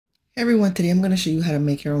Hey everyone, today I'm going to show you how to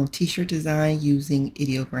make your own t-shirt design using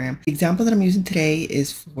Ideogram. The example that I'm using today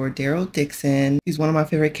is for Daryl Dixon. He's one of my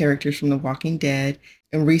favorite characters from The Walking Dead,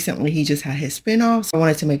 and recently he just had his spinoff, so I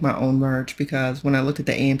wanted to make my own merch because when I looked at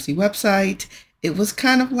the AMC website, it was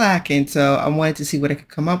kind of lacking, so I wanted to see what I could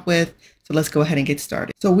come up with. So let's go ahead and get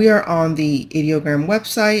started. So we are on the Ideogram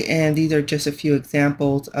website, and these are just a few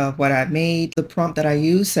examples of what I've made. The prompt that I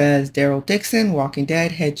use says Daryl Dixon, Walking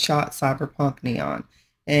Dead, headshot, cyberpunk, neon.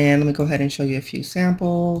 And let me go ahead and show you a few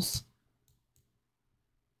samples.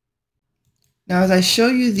 Now, as I show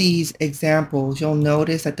you these examples, you'll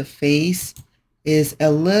notice that the face is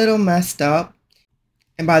a little messed up.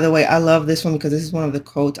 And by the way, I love this one because this is one of the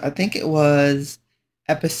quotes. I think it was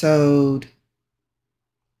episode...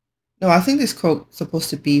 No, I think this quote is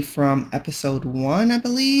supposed to be from episode 1, I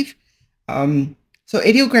believe. So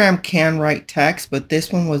Ideogram can write text, but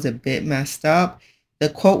this one was a bit messed up. The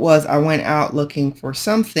quote was, "I went out looking for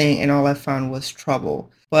something and all I found was trouble."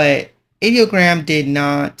 But Ideogram did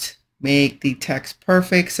not make the text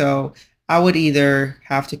perfect, so I would either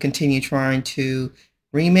have to continue trying to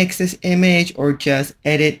remix this image or just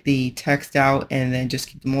edit the text out and then just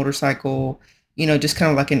keep the motorcycle, just kind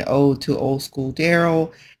of like an ode to old school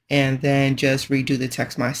Daryl, and then just redo the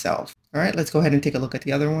text myself. All right, let's go ahead and take a look at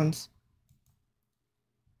the other ones.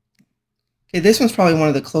 Okay, this one's probably one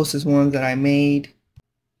of the closest ones that I made.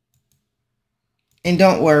 And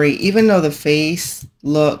don't worry, even though the face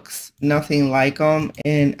looks nothing like them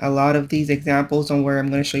in a lot of these examples, don't worry,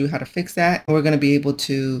 I'm going to show you how to fix that. We're going to be able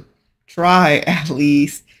to try at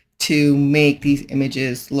least to make these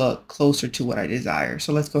images look closer to what I desire.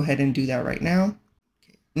 So let's go ahead and do that right now.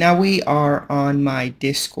 Okay. Now we are on my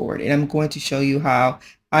Discord, and I'm going to show you how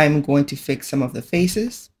I'm going to fix some of the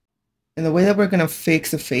faces. And the way that we're going to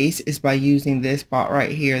fix a face is by using this bot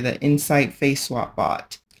right here, the InsightFace swap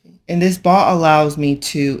bot. And this bot allows me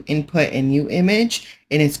to input a new image,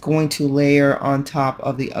 and it's going to layer on top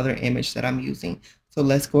of the other image that I'm using. So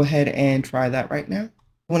let's go ahead and try that right now.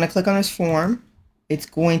 When I click on this form, it's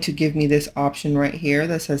going to give me this option right here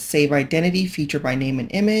that says Save Identity, Feature by Name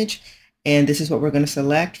and Image. And this is what we're going to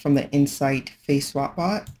select from the InsightFace swap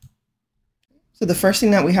bot. So the first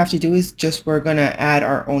thing that we have to do is we're going to add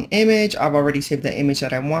our own image. I've already saved the image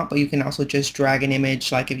that I want, but you can also just drag an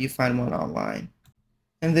image like if you find one online.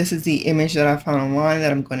 And this is the image that I found online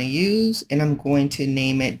that I'm going to use, and I'm going to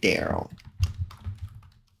name it Daryl.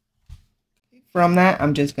 From that,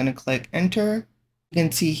 I'm just going to click enter. You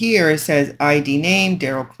can see here it says ID name,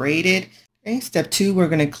 Daryl created. Okay, step 2, we're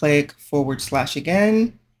going to click /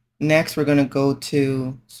 again. Next, we're going to go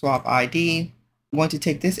to swap ID. I'm going to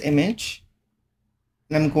take this image,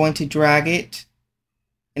 and I'm going to drag it.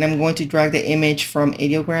 And I'm going to drag the image from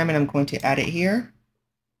Ideogram, and I'm going to add it here.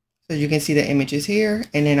 So you can see the images here,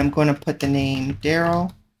 and then I'm going to put the name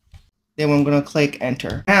Daryl. Then I'm going to click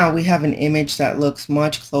enter. Now we have an image that looks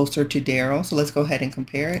much closer to Daryl. So let's go ahead and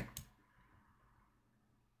compare it.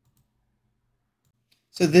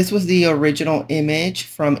 So this was the original image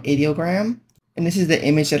from Ideogram, and this is the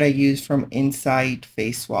image that I used from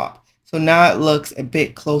InsightFace Swap. So now it looks a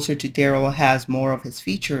bit closer to Daryl, has more of his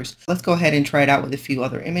features. Let's go ahead and try it out with a few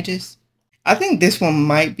other images. I think this one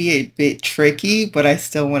might be a bit tricky, but I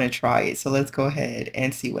still want to try it. So let's go ahead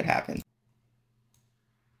and see what happens.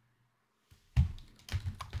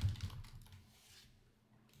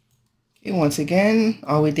 Okay, once again,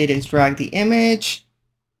 all we did is drag the image.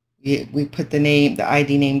 We put the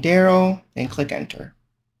ID name Daryl, then click enter.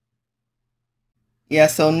 Yeah,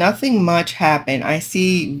 so nothing much happened. I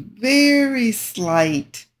see a very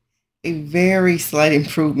slight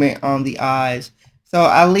improvement on the eyes. So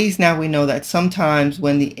at least now we know that sometimes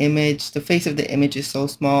when the face of the image is so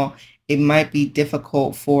small, it might be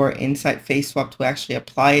difficult for InsightFace Swap to actually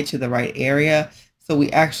apply it to the right area. So we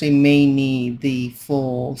actually may need the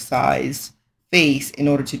full size face in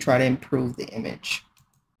order to try to improve the image.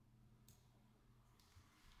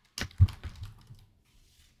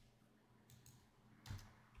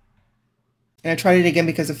 And I tried it again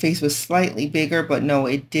because the face was slightly bigger, but no,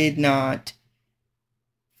 it did not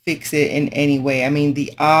fix it in any way. I mean,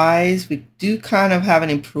 the eyes, we do kind of have an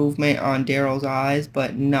improvement on Daryl's eyes,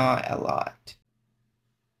 but not a lot.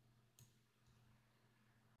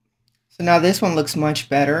 So now this one looks much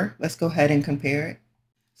better. Let's go ahead and compare it.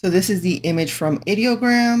 So this is the image from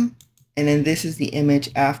Ideogram, and then this is the image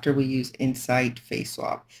after we use InsightFace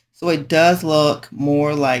Swap. So it does look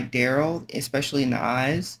more like Daryl, especially in the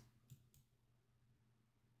eyes.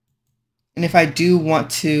 And if I do want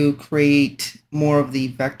to create more of the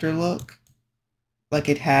vector look, like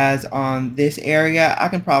it has on this area, I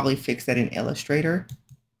can probably fix that in Illustrator.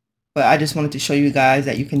 But I just wanted to show you guys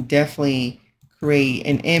that you can definitely create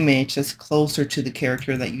an image that's closer to the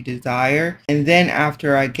character that you desire. And then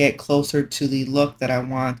after I get closer to the look that I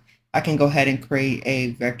want, I can go ahead and create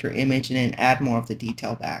a vector image and then add more of the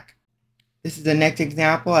detail back. This is the next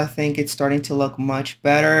example. I think it's starting to look much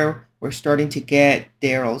better. We're starting to get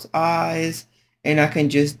Daryl's eyes, and I can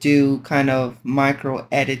just do kind of micro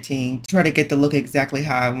editing to try to get the look exactly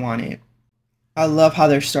how I want it. I love how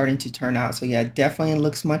they're starting to turn out. So yeah, definitely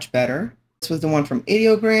looks much better. This was the one from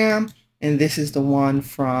Ideogram, and this is the one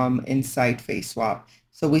from InsightFace Swap.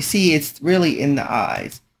 So we see it's really in the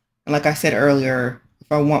eyes. And like I said earlier,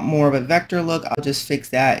 if I want more of a vector look, I'll just fix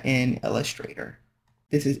that in Illustrator.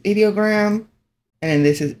 This is Ideogram, and then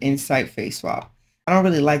this is InsightFace Swap. I don't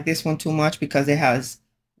really like this one too much because it has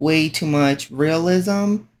way too much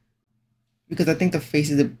realism, because I think the face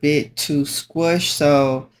is a bit too squished,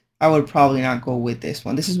 so I would probably not go with this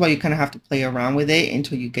one. This is why you kind of have to play around with it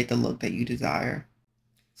until you get the look that you desire.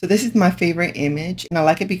 So this is my favorite image, and I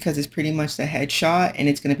like it because it's pretty much the headshot, and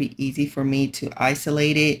it's going to be easy for me to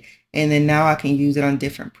isolate it. And then now I can use it on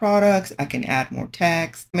different products. I can add more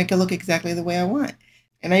text, make it look exactly the way I want.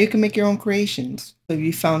 And now you can make your own creations. So if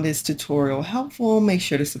you found this tutorial helpful, make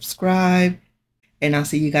sure to subscribe, and I'll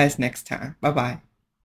see you guys next time. Bye-bye.